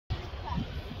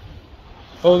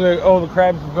All the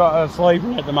crabs have got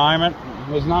sleeping at the moment.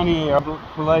 There's none here,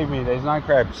 believe me, there's no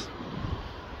crabs.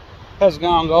 How's it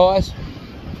going, guys?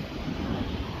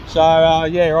 So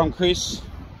yeah, I'm Chris.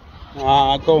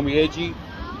 Call me Edgy.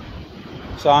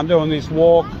 So I'm doing this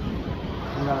walk.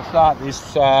 I'm going to start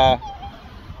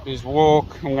this walk.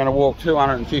 I'm going to walk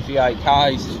 258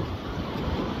 k's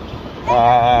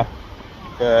for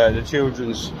the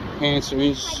Children's Cancer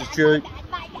Institute.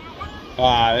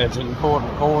 It's an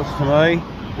important cause to me.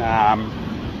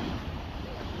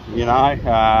 You know,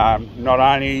 not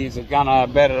only is it going to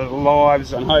better the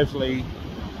lives and hopefully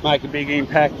make a big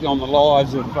impact on the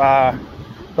lives of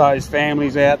those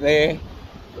families out there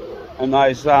and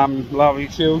those lovely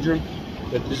children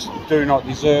that just do not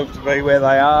deserve to be where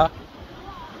they are.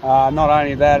 Not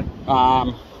only that,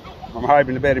 I'm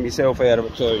hoping to better myself out of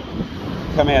it too.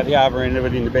 Come out the other end of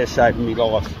it in the best shape of my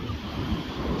life.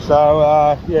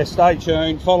 So yeah, stay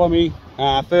tuned, follow me.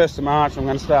 1st of March I'm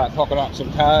going to start cocking up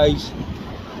some K's.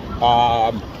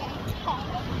 Got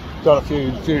a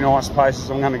few nice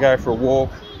places I'm going to go for a walk.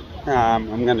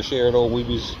 I'm going to share it all with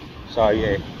you. So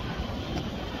yeah,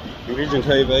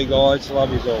 EnvisionTV guys,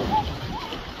 love you all.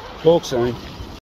 Talk soon.